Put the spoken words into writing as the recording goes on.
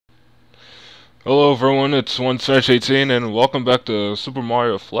Hello everyone, it's 1-18 and welcome back to Super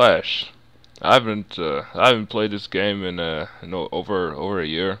Mario Flash. I haven't played this game in over a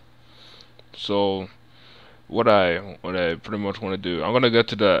year. So what I pretty much want to do, I'm gonna get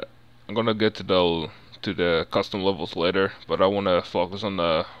to the custom levels later, but I want to focus on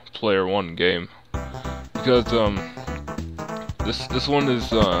the player 1 game because this one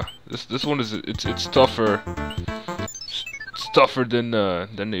is this one is it's tougher. It's tougher than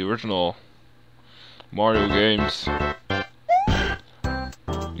the original Mario games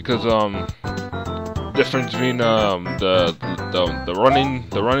because difference between the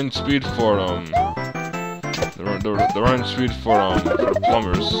running speed for the running speed for the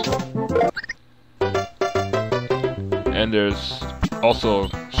plumbers, and there's also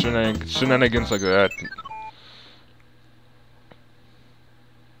shenanigans like that.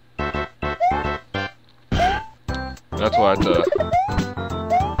 That's why I have to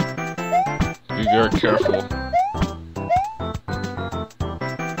be very careful.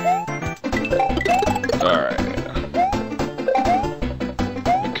 Alright.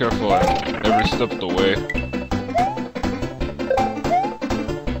 Be careful at every step of the way.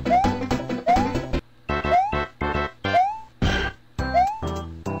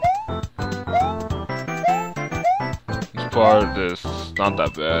 This part is not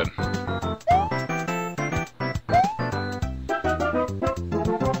that bad.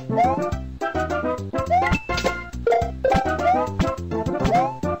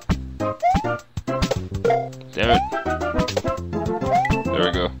 Damn it. There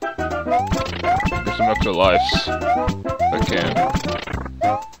we go. Get some extra lives. If I can.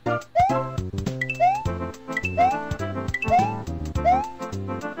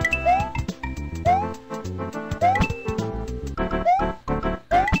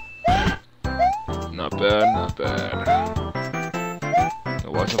 Not bad, not bad.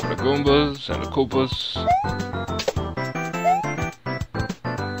 Now watch out for the Goombas and the Koopas.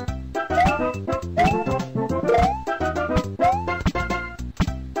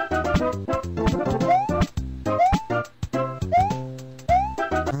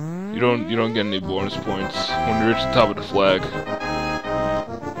 You don't get any bonus points when you reach the top of the flag.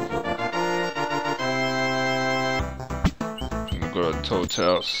 I'm gonna go to Toad's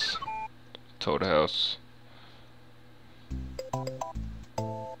house. Toad house.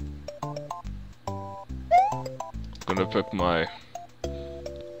 Gonna pick my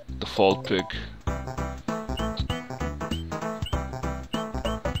default pick.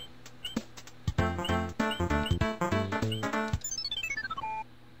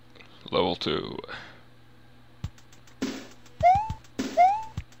 Level 2.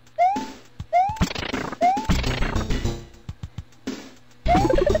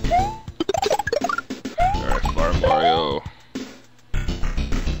 Alright, Fire Mario.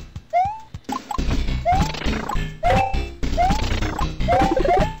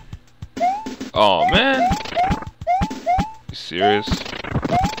 Oh man! You serious?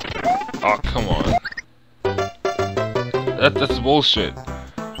 Oh come on. That's bullshit.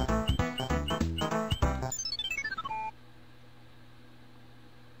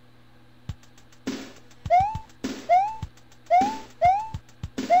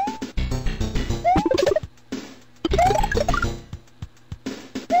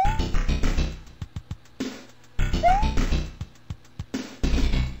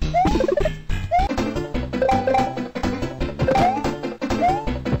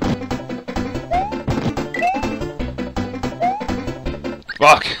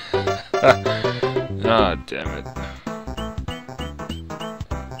 Fuck! Ah, damn it.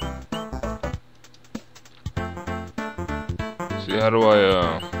 See, how do I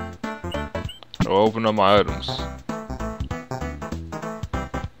open up my items? I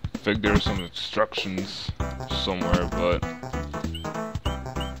think there's some instructions somewhere, but...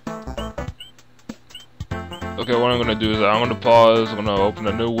 Okay, what I'm gonna do is I'm gonna pause, I'm gonna open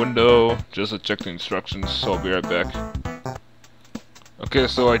a new window, just to check the instructions, so I'll be right back. Okay,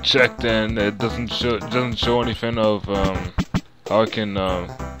 so I checked and it doesn't show anything of how I can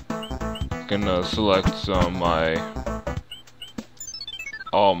select my.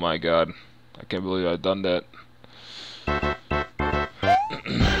 Oh my god, I can't believe I've done that.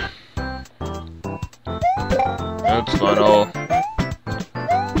 That's fine. I'll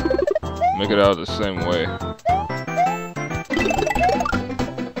make it out the same way.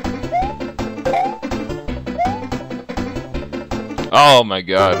 Oh my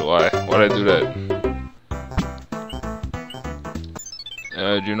god, why? Why'd I do that?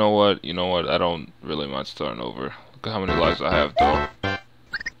 You know what? You know what? I don't really mind starting over. Look at how many lives I have, though.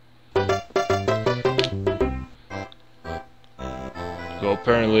 So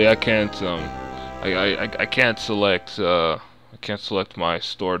apparently I can't I can't select my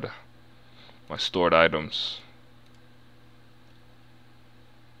stored items.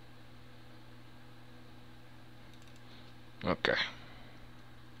 Okay.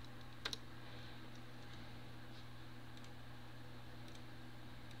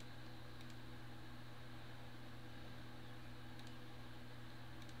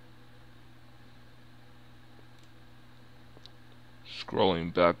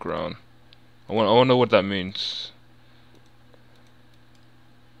 Scrolling background. I want to know what that means.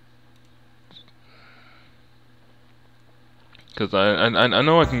 Cause I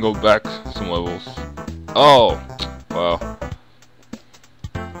know I can go back some levels. Oh, wow.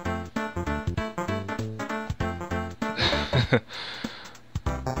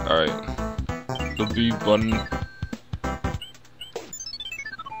 Alright. The B button.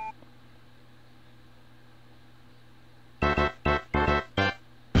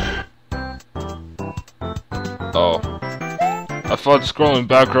 Oh. I thought scrolling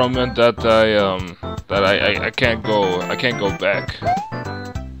background meant that I can't go back.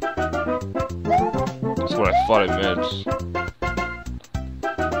 That's what I thought it meant.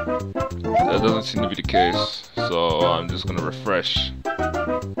 That doesn't seem to be the case, so I'm just gonna refresh.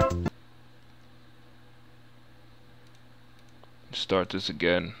 Start this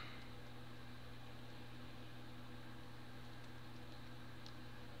again.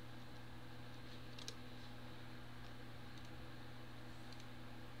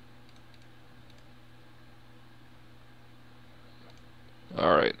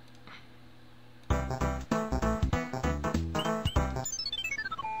 Alright.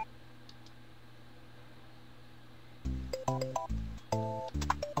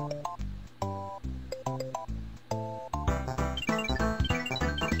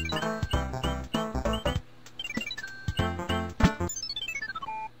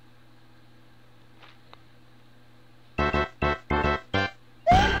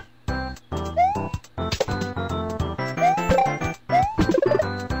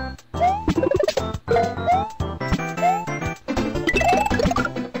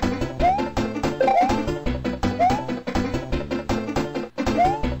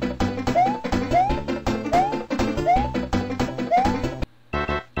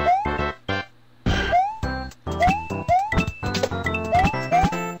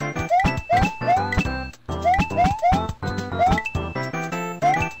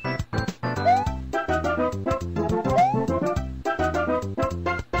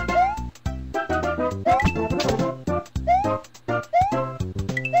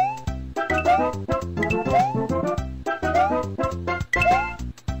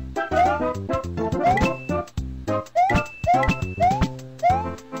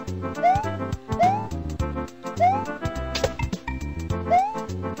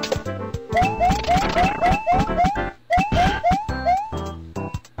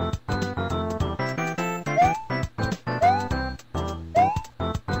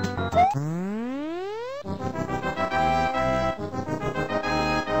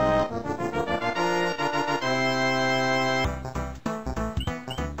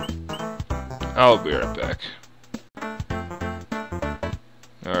 I'll be right back.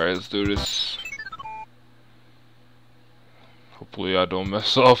 Alright, let's do this. Hopefully I don't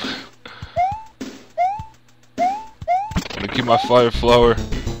mess up. I'm gonna keep my fire flower.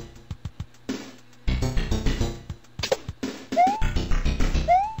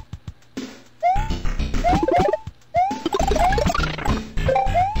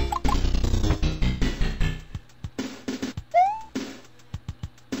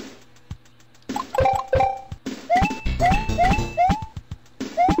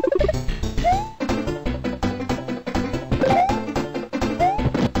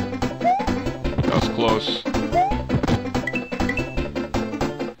 Close.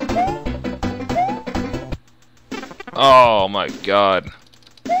 Oh my god.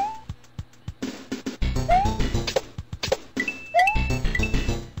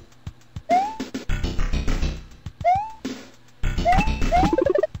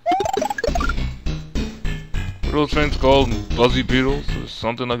 What are those things called? Buzzy beetles or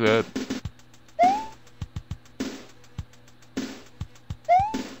something like that?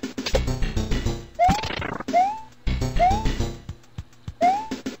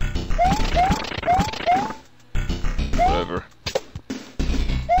 Whatever.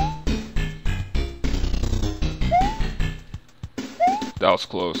 That was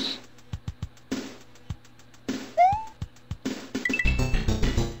close.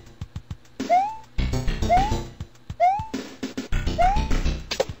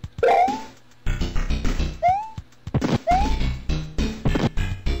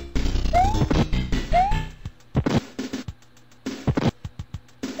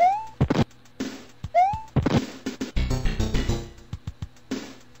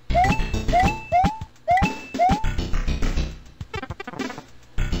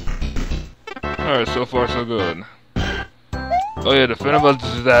 Alright, so far so good. Oh yeah, the thing about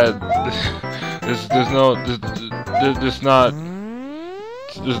this is that there's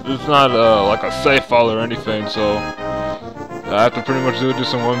not like a save file or anything, so I have to pretty much do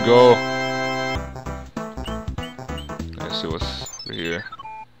this in one go. Let's see what's over here.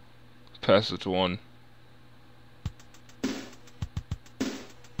 Passage 1.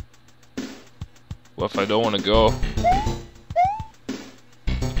 What if I don't want to go?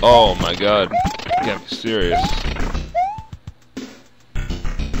 Oh my god, you can't be serious.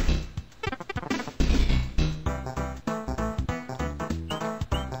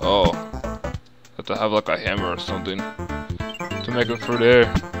 Oh, have to have like a hammer or something to make it through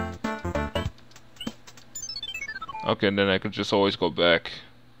there. Okay, and then I could just always go back.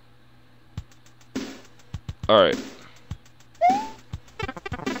 Alright.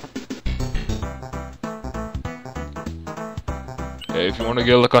 Hey, if you want to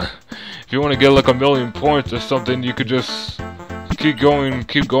get like a million points or something, you could just keep going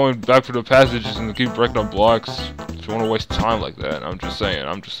back through the passages and keep breaking up blocks. If you want to waste time like that, I'm just saying.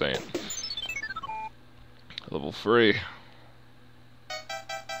 Level 3.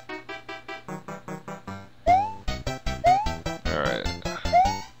 Alright.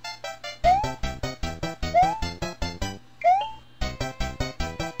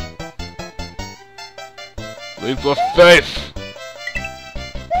 Leap of faith!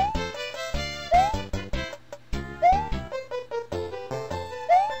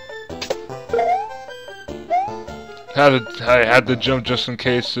 I had to jump just in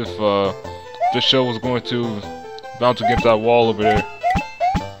case if the shell was going to bounce against that wall over there.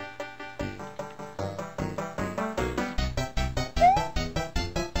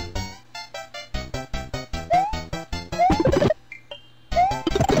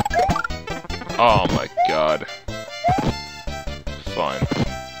 Oh my god. Fine.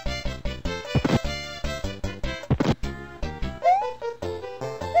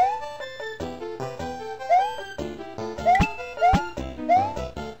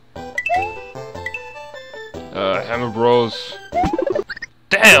 Hammer Bros.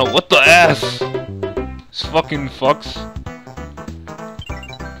 Damn, what the ass? These fucking fucks.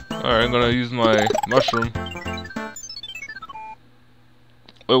 Alright, I'm gonna use my mushroom.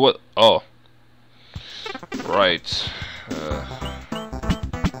 Wait, what? Oh. Right.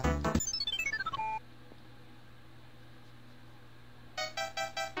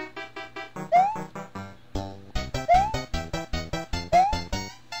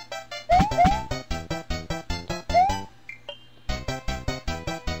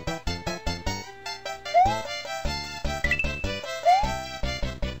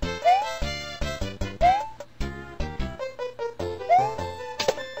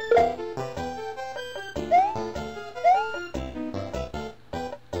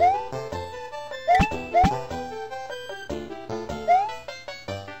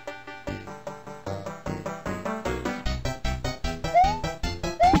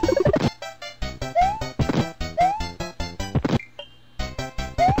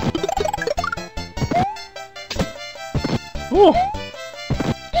 Woo!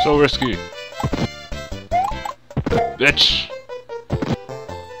 So risky. Bitch!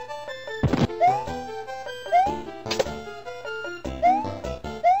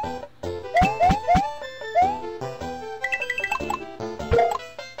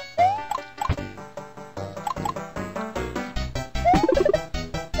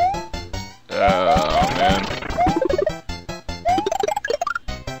 Oh man.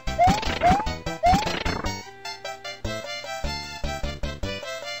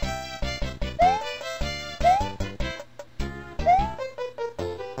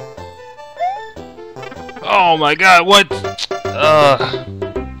 Oh my god, what?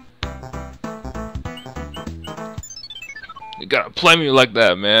 You gotta play me like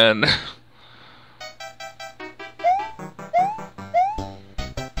that, man.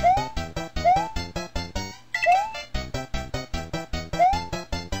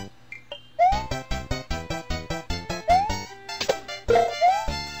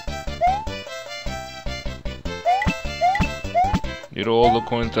 Need all the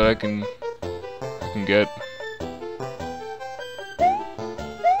coins that I can get.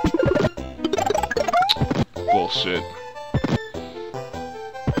 Bullshit.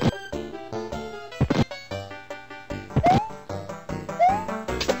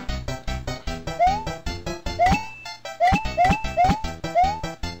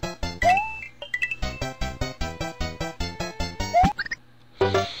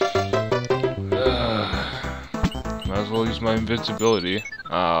 Might as well use my invincibility.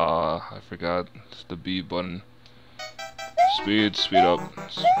 I forgot. It's the B button. Speed up.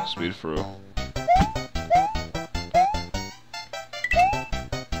 Speed through.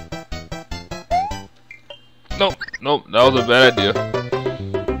 Nope, that was a bad idea.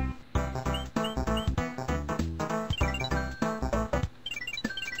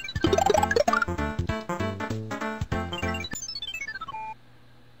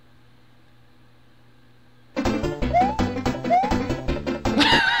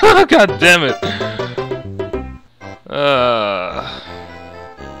 God damn it!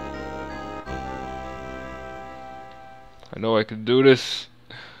 I know I can do this.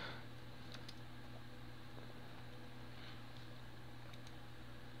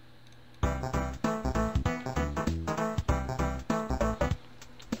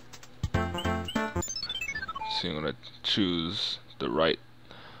 So I'm gonna choose the right.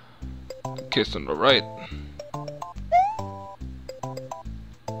 Kiss on the right.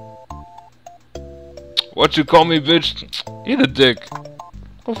 What you call me, bitch? Eat a dick.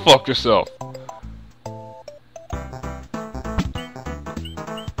 Go fuck yourself.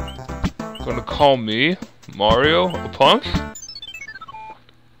 Gonna call me Mario a punk?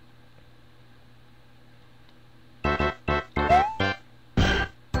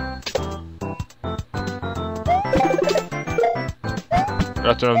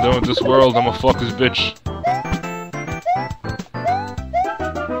 After I'm done with this world, I'ma fuck this bitch.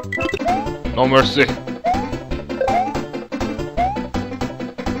 No mercy.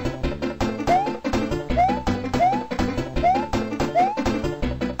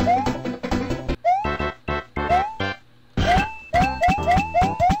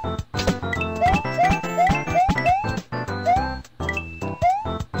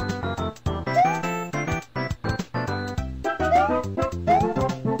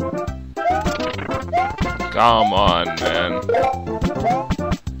 Come on, man.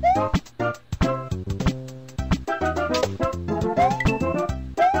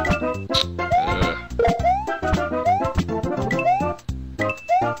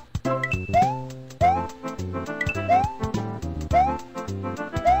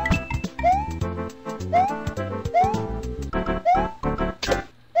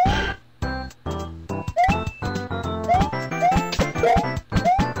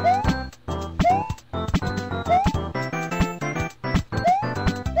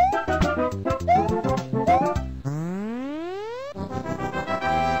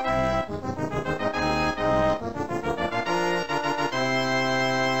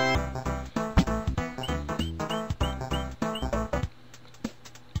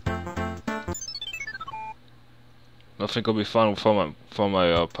 I think I'll be fine for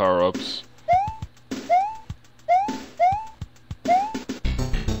my power-ups.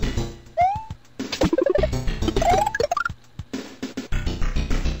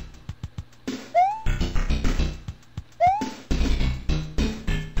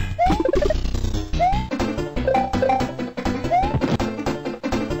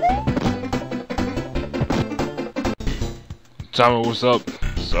 Timer was up.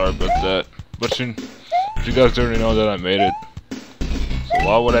 Sorry about that. But you guys already know that I made it. So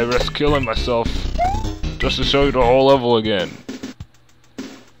why would I risk killing myself just to show you the whole level again?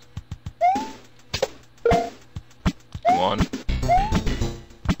 Come on.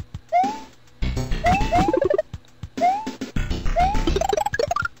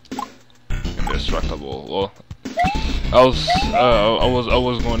 Indestructible. Well, I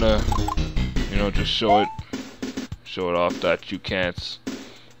was going to, you know, just show it off that you can't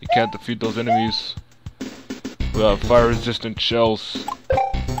defeat those enemies without fire-resistant shells.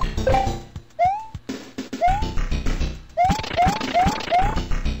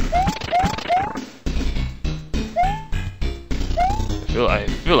 I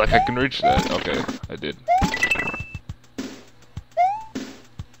feel like I can reach that. Okay, I did.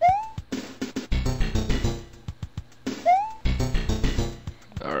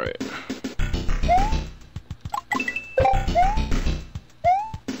 All right.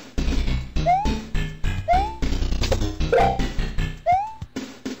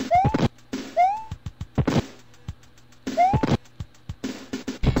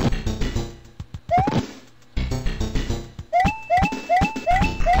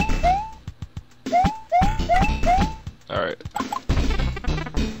 Alright.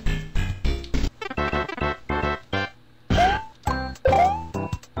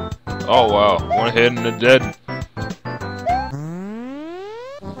 Oh wow, one hit and they're dead.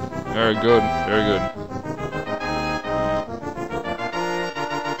 Very good, very good.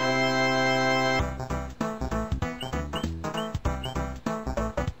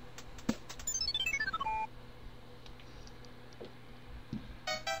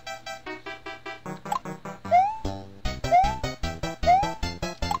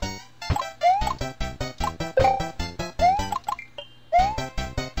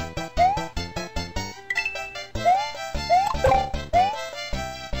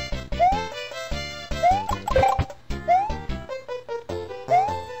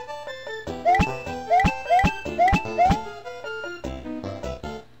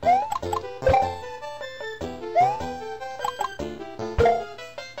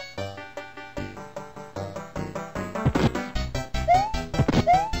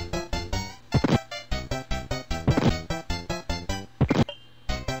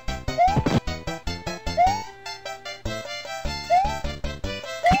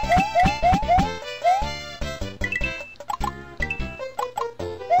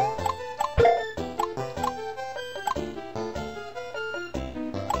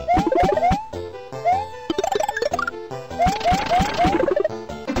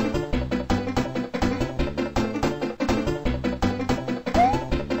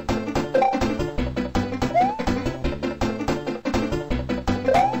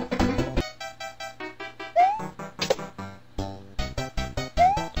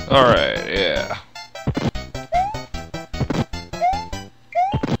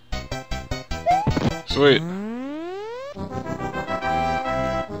 Sweet.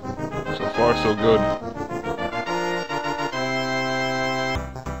 So far, so good.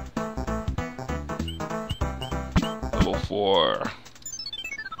 Level 4.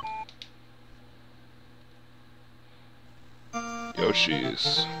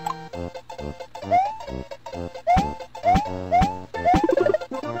 Yoshi's.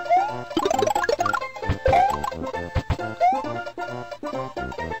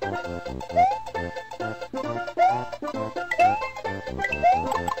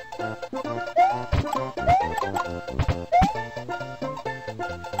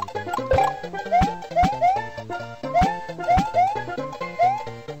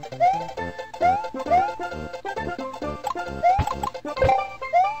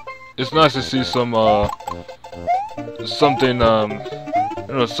 It's nice to see some something you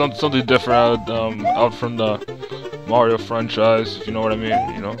know, something different out from the Mario franchise, if you know what I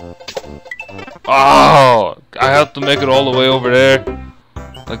mean, you know. Oh, I have to make it all the way over there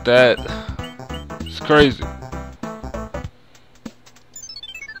like that. It's crazy.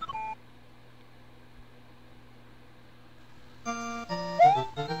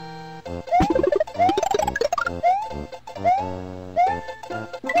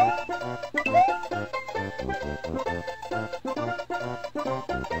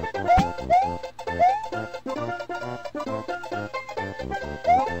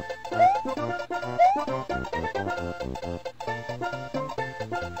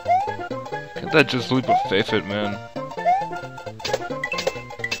 Can't that just leap of faith it, man?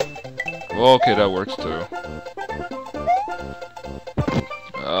 Well, okay, that works too.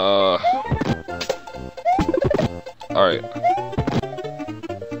 Alright.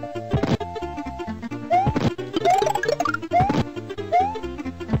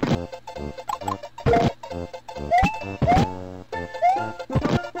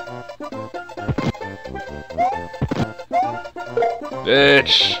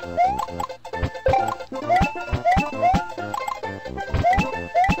 Bitch!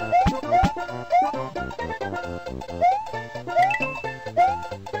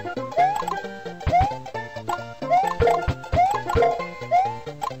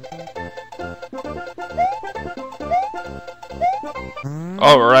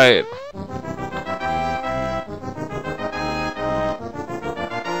 Alright.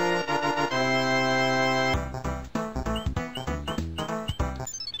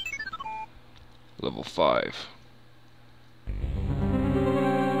 Level 5.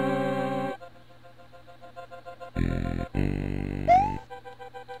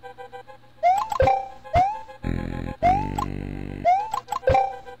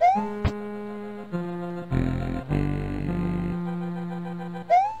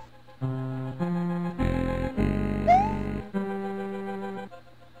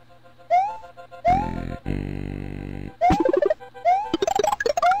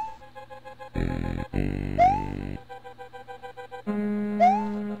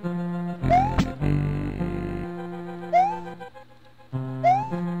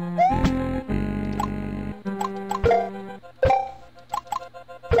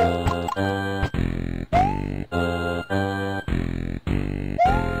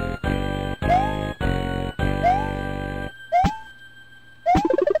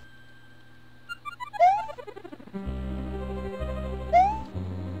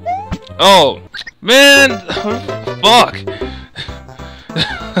 Oh, man! Fuck!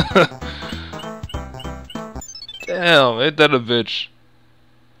 Damn, ain't that a bitch?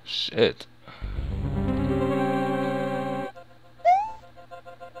 Shit.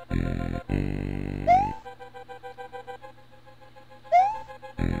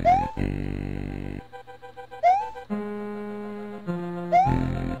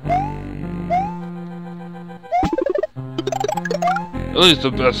 At least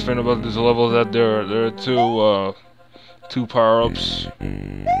the best thing about this level is that there are two power-ups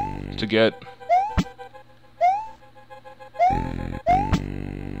to get.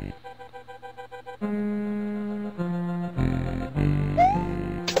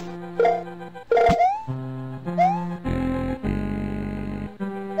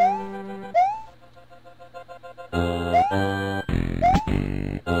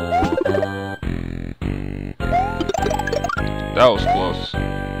 That was close.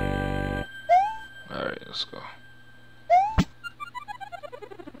 Alright, let's go.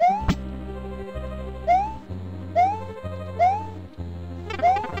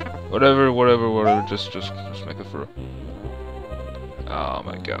 Whatever, just make it through. Oh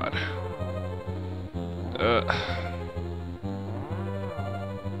my god.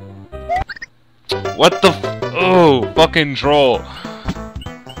 What the oh, fucking troll.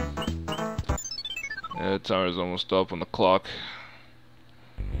 The timer is almost up on the clock.